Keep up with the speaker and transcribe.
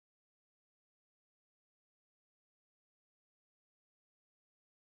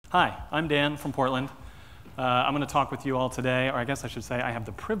Hi, I'm Dan from Portland. I'm going to talk with you all today, or I guess I should say I have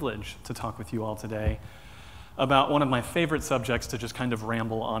the privilege to talk with you all today about one of my favorite subjects to just kind of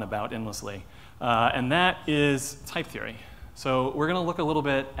ramble on about endlessly, and that is type theory. So we're going to look a little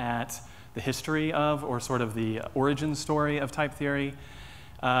bit at the history of, or sort of the origin story of type theory,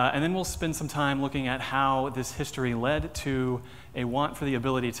 and then we'll spend some time looking at how this history led to a want for the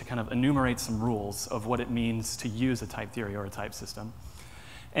ability to kind of enumerate some rules of what it means to use a type theory or a type system.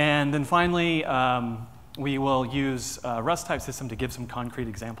 And then finally, we will use Rust type system to give some concrete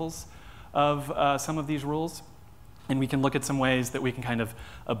examples of some of these rules. And we can look at some ways that we can kind of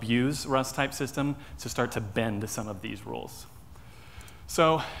abuse Rust type system to start to bend some of these rules.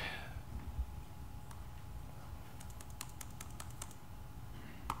 So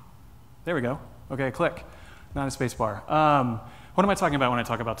there we go. OK, click. Not a space bar. What am I talking about when I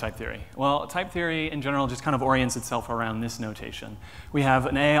talk about type theory? Well, type theory in general just kind of orients itself around this notation. We have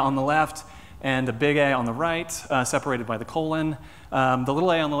an A on the left and a big A on the right, separated by the colon. The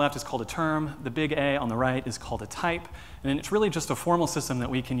little a on the left is called a term. The big A on the right is called a type. And it's really just a formal system that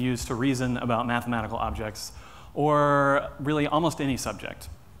we can use to reason about mathematical objects, or really almost any subject.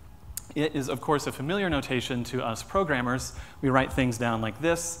 It is, of course, a familiar notation to us programmers. We write things down like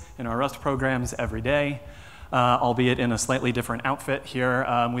this in our Rust programs every day, albeit in a slightly different outfit here.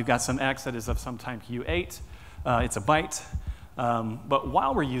 We've got some x that is of some type U8. It's a byte. But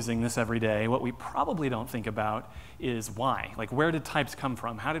while we're using this every day, what we probably don't think about is why. Like, where did types come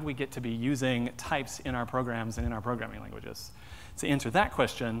from? How did we get to be using types in our programs and in our programming languages? To answer that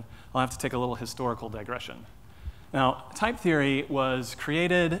question, I'll have to take a little historical digression. Now, type theory was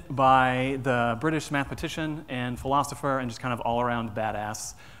created by the British mathematician and philosopher and just kind of all-around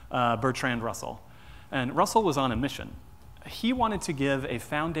badass, Bertrand Russell. And Russell was on a mission. He wanted to give a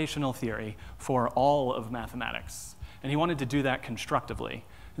foundational theory for all of mathematics. And he wanted to do that constructively.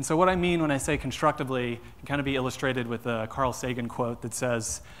 And so what I mean when I say constructively can kind of be illustrated with a Carl Sagan quote that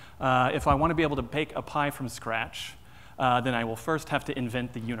says, if I want to be able to bake a pie from scratch, then I will first have to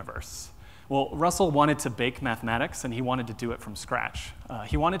invent the universe. Well, Russell wanted to bake mathematics, and he wanted to do it from scratch.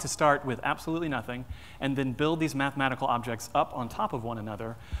 He wanted to start with absolutely nothing and then build these mathematical objects up on top of one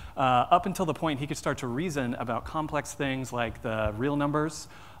another up until the point he could start to reason about complex things like the real numbers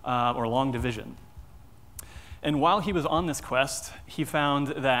or long division. And while he was on this quest, he found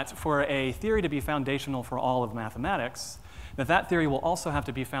that for a theory to be foundational for all of mathematics, that theory will also have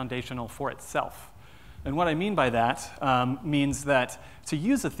to be foundational for itself. And what I mean by that means that to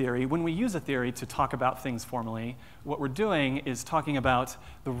use a theory, when we use a theory to talk about things formally, what we're doing is talking about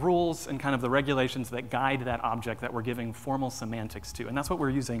the rules and kind of the regulations that guide that object that we're giving formal semantics to. And that's what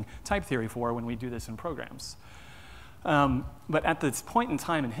we're using type theory for when we do this in programs. But at this point in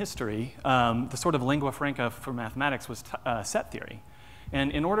time in history, the sort of lingua franca for mathematics was set theory.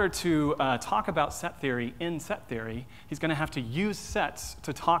 And in order to talk about set theory in set theory, he's going to have to use sets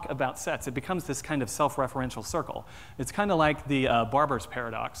to talk about sets. It becomes this kind of self-referential circle. It's kind of like the barber's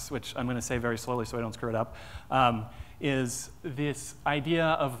paradox, which I'm going to say very slowly so I don't screw it up, is this idea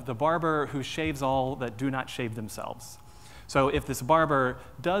of the barber who shaves all that do not shave themselves. So if this barber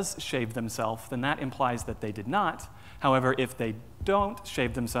does shave themselves, then that implies that they did not. However, if they don't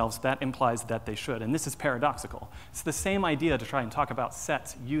shave themselves, that implies that they should. And this is paradoxical. It's the same idea to try and talk about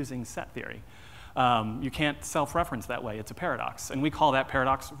sets using set theory. You can't self-reference that way. It's a paradox. And we call that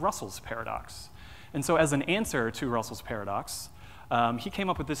paradox Russell's paradox. And so as an answer to Russell's paradox, he came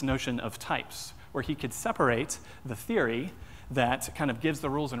up with this notion of types, where he could separate the theory that kind of gives the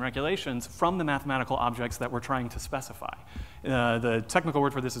rules and regulations from the mathematical objects that we're trying to specify. The technical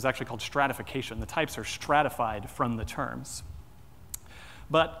word for this is actually called stratification. The types are stratified from the terms.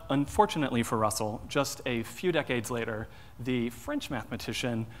 But unfortunately for Russell, just a few decades later, the French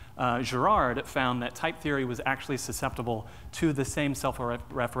mathematician Girard found that type theory was actually susceptible to the same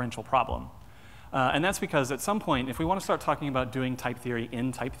self-referential problem. And that's because at some point, if we want to start talking about doing type theory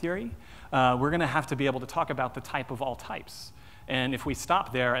in type theory, we're going to have to be able to talk about the type of all types. And if we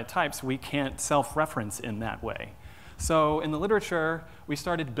stop there at types, we can't self-reference in that way. So in the literature, we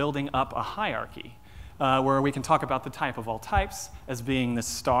started building up a hierarchy where we can talk about the type of all types as being the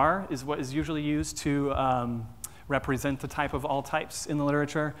star is what is usually used to represent the type of all types in the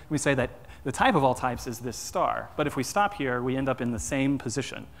literature. We say that the type of all types is this star. But if we stop here, we end up in the same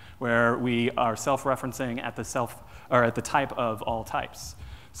position where we are self-referencing at the type of all types.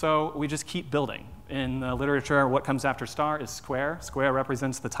 So we just keep building. In the literature, what comes after star is square. Square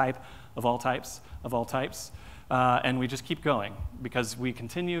represents the type of all types of all types. And we just keep going because we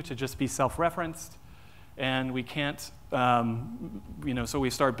continue to just be self-referenced and we can't, so we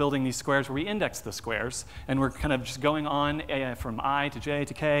start building these squares where we index the squares, and we're kind of just going on from I to J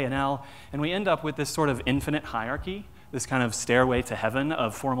to K and L, and we end up with this sort of infinite hierarchy, this kind of stairway to heaven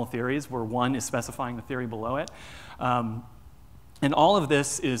of formal theories where one is specifying the theory below it. And all of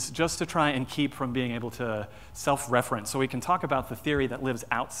this is just to try and keep from being able to self-reference. So we can talk about the theory that lives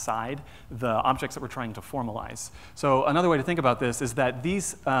outside the objects that we're trying to formalize. So another way to think about this is that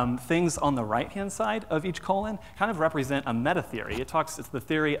these things on the right-hand side of each colon kind of represent a meta-theory. It's the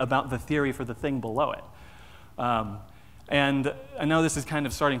theory about the theory for the thing below it. And I know this is kind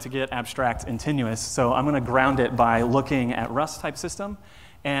of starting to get abstract and tenuous, so I'm going to ground it by looking at Rust type system.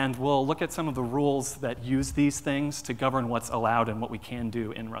 And we'll look at some of the rules that use these things to govern what's allowed and what we can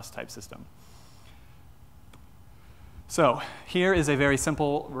do in Rust type system. So here is a very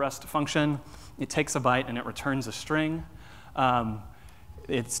simple Rust function. It takes a byte and it returns a string.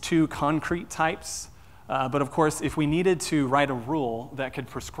 It's two concrete types. But of course, if we needed to write a rule that could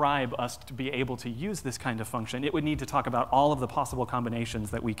prescribe us to be able to use this kind of function, it would need to talk about all of the possible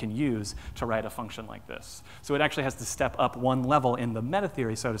combinations that we can use to write a function like this. So it actually has to step up one level in the meta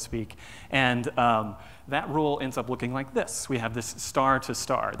theory, so to speak. And that rule ends up looking like this. We have this star to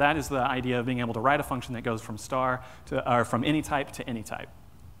star. That is the idea of being able to write a function that goes from star to, or from any type to any type.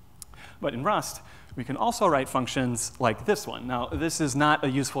 But in Rust, we can also write functions like this one. Now, this is not a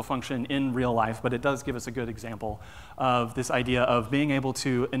useful function in real life, but it does give us a good example of this idea of being able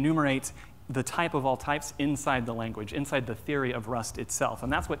to enumerate the type of all types inside the language, inside the theory of Rust itself.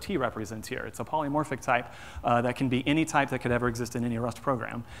 And that's what T represents here. It's a polymorphic type that can be any type that could ever exist in any Rust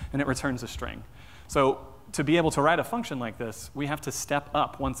program, and it returns a string. So to be able to write a function like this, we have to step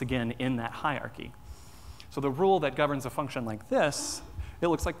up once again in that hierarchy. So the rule that governs a function like this, it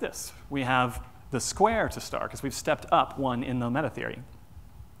looks like this. We have the square to star, because we've stepped up one in the meta theory.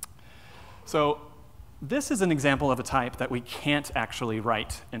 So this is an example of a type that we can't actually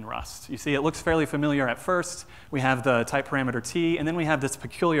write in Rust. You see, it looks fairly familiar at first. We have the type parameter t, and then we have this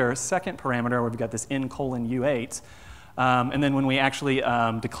peculiar second parameter where we've got this in colon u8. And then when we actually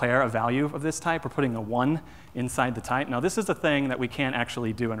declare a value of this type, we're putting a 1 inside the type. Now, this is a thing that we can't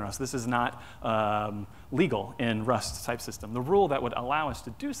actually do in Rust. This is not legal in Rust type system. The rule that would allow us to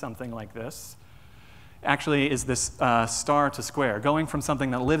do something like this actually is this star to square, going from something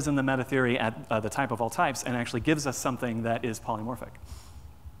that lives in the meta theory at the type of all types and actually gives us something that is polymorphic.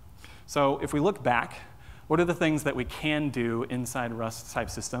 So if we look back, what are the things that we can do inside Rust type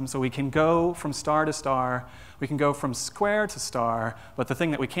system? So we can go from star to star, we can go from square to star, but the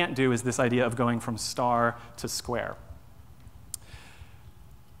thing that we can't do is this idea of going from star to square.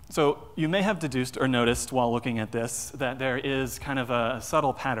 So you may have deduced or noticed while looking at this that there is kind of a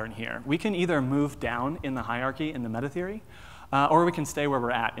subtle pattern here. We can either move down in the hierarchy in the meta theory, or we can stay where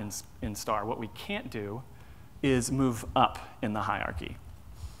we're at in star. What we can't do is move up in the hierarchy.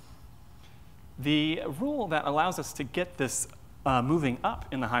 The rule that allows us to get this moving up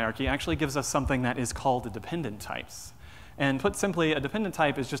in the hierarchy actually gives us something that is called dependent types. And put simply, a dependent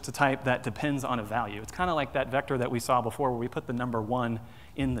type is just a type that depends on a value. It's kind of like that vector that we saw before where we put the number 1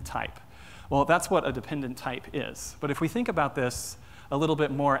 in the type. Well, that's what a dependent type is. But if we think about this a little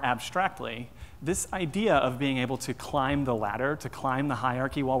bit more abstractly, this idea of being able to climb the ladder, to climb the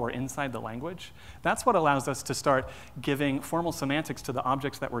hierarchy while we're inside the language, that's what allows us to start giving formal semantics to the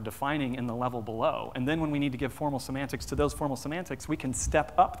objects that we're defining in the level below. And then when we need to give formal semantics to those formal semantics, we can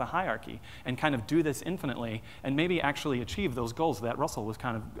step up the hierarchy and kind of do this infinitely and maybe actually achieve those goals that Russell was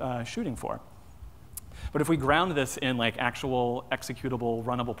kind of shooting for. But if we ground this in like actual executable,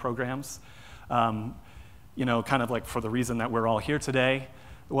 runnable programs, kind of like for the reason that we're all here today,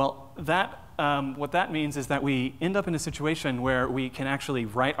 well, what that means is that we end up in a situation where we can actually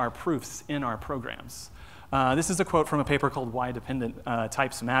write our proofs in our programs. This is a quote from a paper called Why Dependent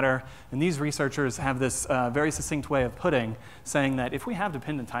Types Matter. And these researchers have this very succinct way of saying that if we have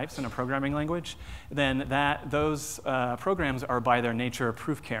dependent types in a programming language, then those programs are by their nature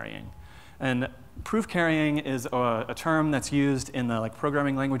proof carrying. And proof carrying is a term that's used in the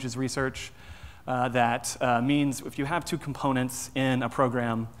programming languages research that means if you have two components in a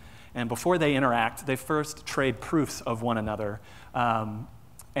program, and before they interact, they first trade proofs of one another.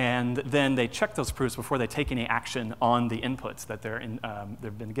 And then they check those proofs before they take any action on the inputs that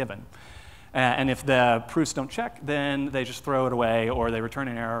they've been given. And if the proofs don't check, then they just throw it away, or they return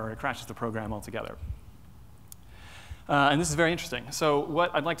an error, or it crashes the program altogether. And this is very interesting. So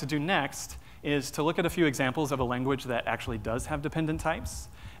what I'd like to do next is to look at a few examples of a language that actually does have dependent types.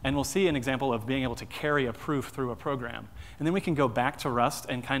 And we'll see an example of being able to carry a proof through a program. And then we can go back to Rust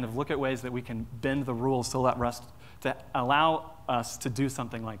and kind of look at ways that we can bend the rules to allow us to do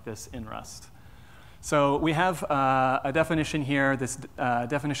something like this in Rust. So we have a definition here, this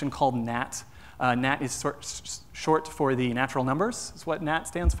definition called NAT. NAT is short for the natural numbers, is what NAT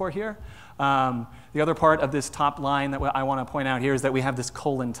stands for here. The other part of this top line that I want to point out here is that we have this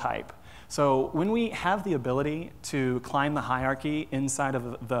colon type. So when we have the ability to climb the hierarchy inside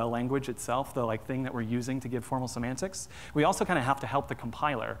of the language itself, the thing that we're using to give formal semantics, we also kind of have to help the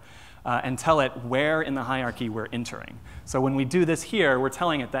compiler and tell it where in the hierarchy we're entering. So when we do this here, we're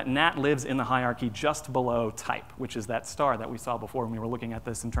telling it that NAT lives in the hierarchy just below type, which is that star that we saw before when we were looking at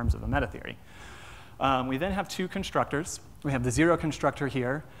this in terms of a meta theory. We then have two constructors. We have the 0 constructor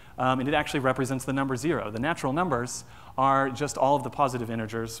here, and it actually represents the number 0. The natural numbers are just all of the positive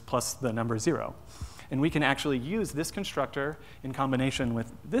integers plus the number 0. And we can actually use this constructor in combination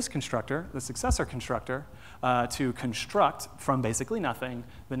with this constructor, the successor constructor, to construct from basically nothing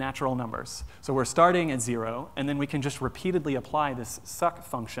the natural numbers. So we're starting at 0, and then we can just repeatedly apply this suck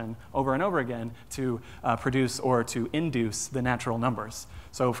function over and over again to produce or to induce the natural numbers.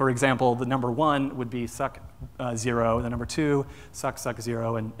 So for example, the number 1 would be suck 0, the number 2, suck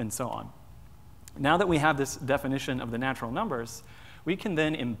 0, and so on. Now that we have this definition of the natural numbers, we can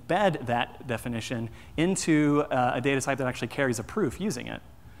then embed that definition into a data type that actually carries a proof using it.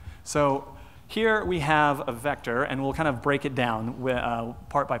 So here we have a vector, and we'll kind of break it down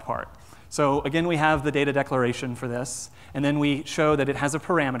part by part. So again, we have the data declaration for this, and then we show that it has a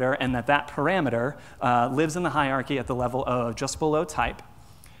parameter, and that parameter lives in the hierarchy at the level of just below type.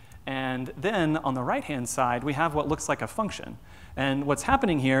 And then on the right-hand side, we have what looks like a function. And what's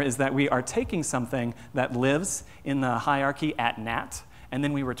happening here is that we are taking something that lives in the hierarchy at NAT, and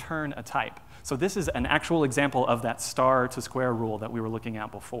then we return a type. So this is an actual example of that star to square rule that we were looking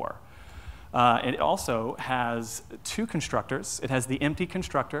at before. It also has two constructors. It has the empty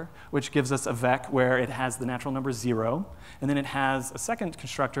constructor, which gives us a vec where it has the natural number 0. And then it has a second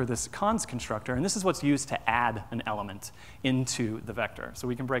constructor, this cons constructor. And this is what's used to add an element into the vector. So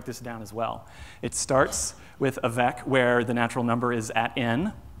we can break this down as well. It starts with a vec where the natural number is at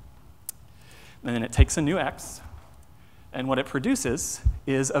n. And then it takes a new x. And what it produces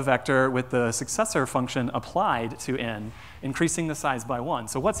is a vector with the successor function applied to n, increasing the size by 1.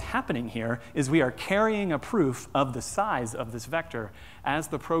 So what's happening here is we are carrying a proof of the size of this vector as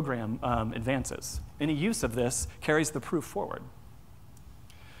the program advances. Any use of this carries the proof forward.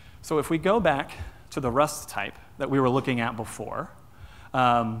 So if we go back to the Rust type that we were looking at before,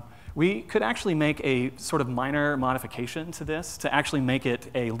 we could actually make a sort of minor modification to this to actually make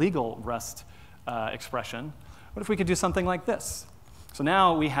it a legal Rust expression. What if we could do something like this? So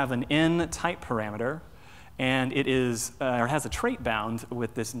now we have an n type parameter, and it is, or has a trait bound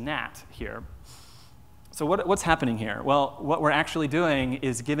with this nat here. So what's happening here? Well, what we're actually doing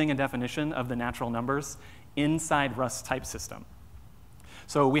is giving a definition of the natural numbers inside Rust type system.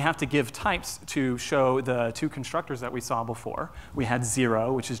 So we have to give types to show the two constructors that we saw before. We had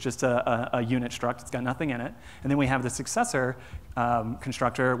 0, which is just a unit struct. It's got nothing in it. And then we have the successor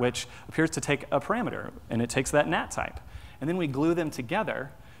constructor, which appears to take a parameter, and it takes that nat type. And then we glue them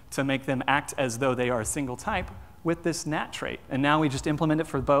together to make them act as though they are a single type with this nat trait. And now we just implement it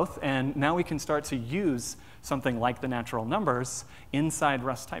for both, and now we can start to use something like the natural numbers inside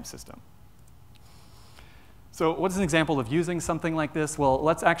Rust type system. So what's an example of using something like this? Well,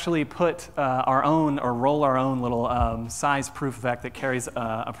 let's actually put our own, or roll our own little size proof vec that carries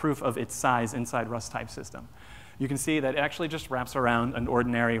a proof of its size inside Rust type system. You can see that it actually just wraps around an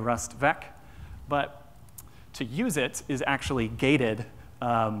ordinary Rust vec, but to use it is actually gated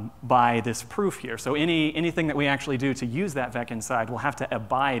by this proof here. So anything that we actually do to use that vec inside will have to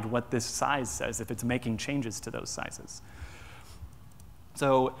abide what this size says if it's making changes to those sizes.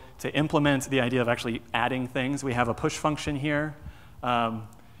 So to implement the idea of actually adding things, we have a push function here.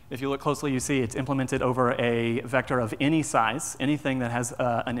 If you look closely, you see it's implemented over a vector of any size, anything that has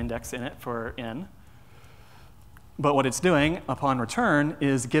an index in it for n. But what it's doing upon return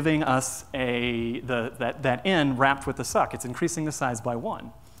is giving us that n wrapped with the suck. It's increasing the size by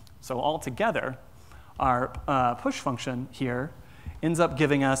 1. So altogether, our push function here ends up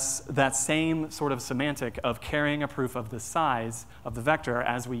giving us that same sort of semantic of carrying a proof of the size of the vector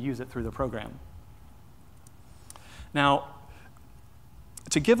as we use it through the program. Now,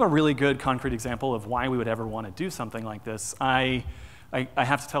 to give a really good concrete example of why we would ever want to do something like this, I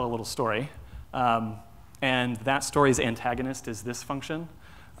have to tell a little story. And that story's antagonist is this function.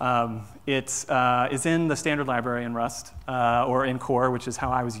 It is in the standard library in Rust, or in core, which is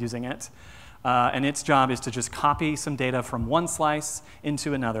how I was using it. And its job is to just copy some data from one slice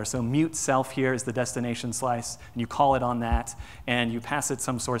into another. So mute self here is the destination slice, and you call it on that, and you pass it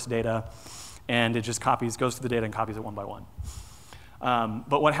some source data, and it just goes to the data and copies it one by one.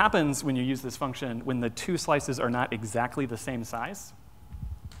 But what happens when you use this function, when the two slices are not exactly the same size,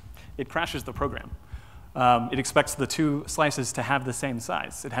 it crashes the program. It expects the two slices to have the same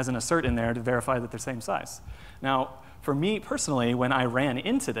size. It has an assert in there to verify that they're same size. Now, for me personally, when I ran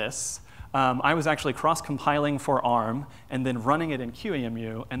into this, I was actually cross-compiling for ARM and then running it in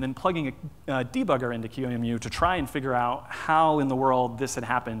QEMU and then plugging a debugger into QEMU to try and figure out how in the world this had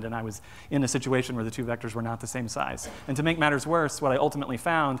happened, and I was in a situation where the two vectors were not the same size. And to make matters worse, what I ultimately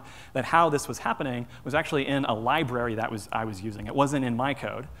found that how this was happening was actually in a library that I was using. It wasn't in my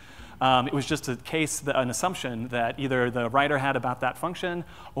code. It was just a case, an assumption that either the writer had about that function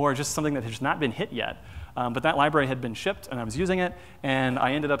or just something that had just not been hit yet. But that library had been shipped, and I was using it, and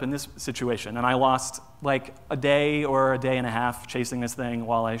I ended up in this situation. And I lost like a day or a day and a half chasing this thing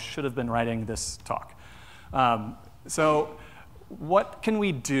while I should have been writing this talk. So what can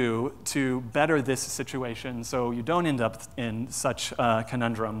we do to better this situation so you don't end up in such a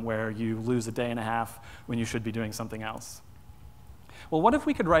conundrum where you lose a day and a half when you should be doing something else? Well, what if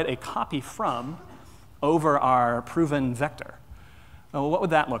we could write a copy from over our proven vector? Well, what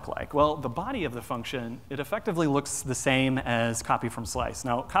would that look like? Well, the body of the function, it effectively looks the same as copy from slice.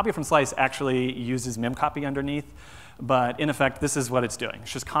 Now, copy from slice actually uses memcopy underneath, but in effect, this is what it's doing.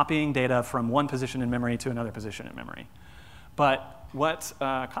 It's just copying data from one position in memory to another position in memory. But what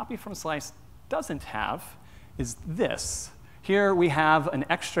copy from slice doesn't have is this. Here we have an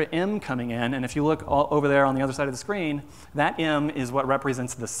extra m coming in, and if you look over there on the other side of the screen, that m is what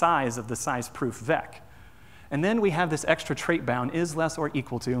represents the size of the size-proof vec. And then we have this extra trait bound, is less or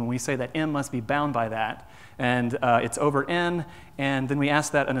equal to, and we say that m must be bound by that. And it's over n, and then we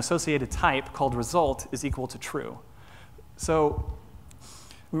ask that an associated type called result is equal to true. So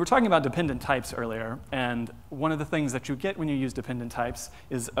we were talking about dependent types earlier, and one of the things that you get when you use dependent types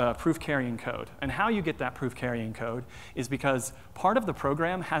is proof-carrying code. And how you get that proof-carrying code is because part of the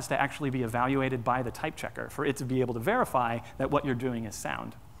program has to actually be evaluated by the type checker for it to be able to verify that what you're doing is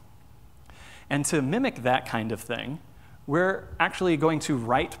sound. And to mimic that kind of thing, we're actually going to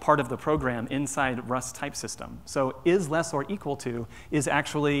write part of the program inside Rust type system. So is less or equal to is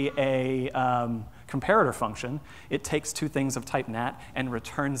actually a comparator function. It takes two things of type nat and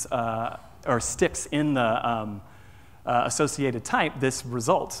returns or sticks in the associated type this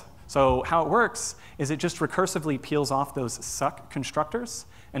result. So how it works is it just recursively peels off those suck constructors.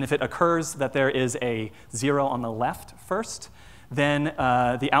 And if it occurs that there is a 0 on the left first, then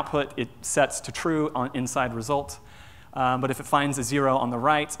the output it sets to true on inside result. But if it finds a 0 on the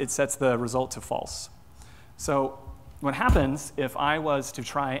right, it sets the result to false. So what happens if I was to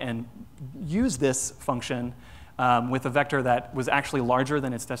try and use this function with a vector that was actually larger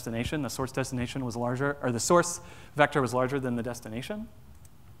than its destination? The source destination was larger, or the source vector was larger than the destination.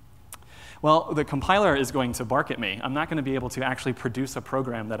 Well, the compiler is going to bark at me. I'm not going to be able to actually produce a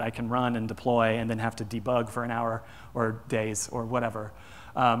program that I can run and deploy and then have to debug for an hour or days or whatever.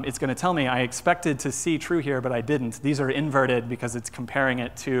 It's going to tell me I expected to see true here, but I didn't. These are inverted because it's comparing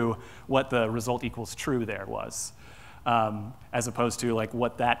it to what the result equals true there was, as opposed to like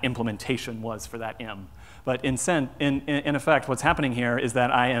what that implementation was for that m. But in effect, what's happening here is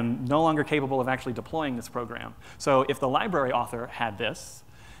that I am no longer capable of actually deploying this program. So if the library author had this,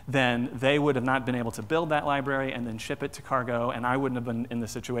 then they would have not been able to build that library and then ship it to cargo, and I wouldn't have been in the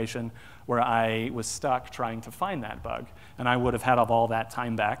situation where I was stuck trying to find that bug, and I would have had all that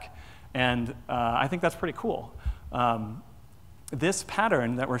time back. And I think that's pretty cool. This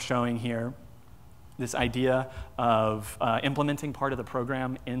pattern that we're showing here, this idea of implementing part of the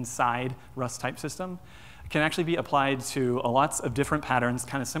program inside Rust type system, can actually be applied to lots of different patterns,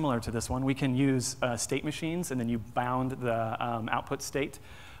 kind of similar to this one. We can use state machines, and then you bound the output state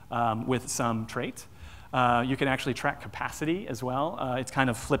with some trait. You can actually track capacity as well. It's kind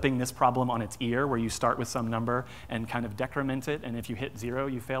of flipping this problem on its ear, where you start with some number and kind of decrement it, and if you hit 0,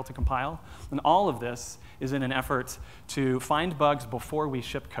 you fail to compile. And all of this is in an effort to find bugs before we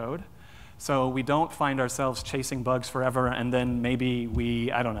ship code, so we don't find ourselves chasing bugs forever, and then maybe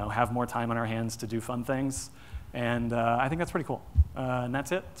we, I don't know, have more time on our hands to do fun things. And I think that's pretty cool. And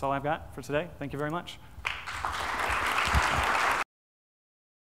that's it. That's all I've got for today. Thank you very much.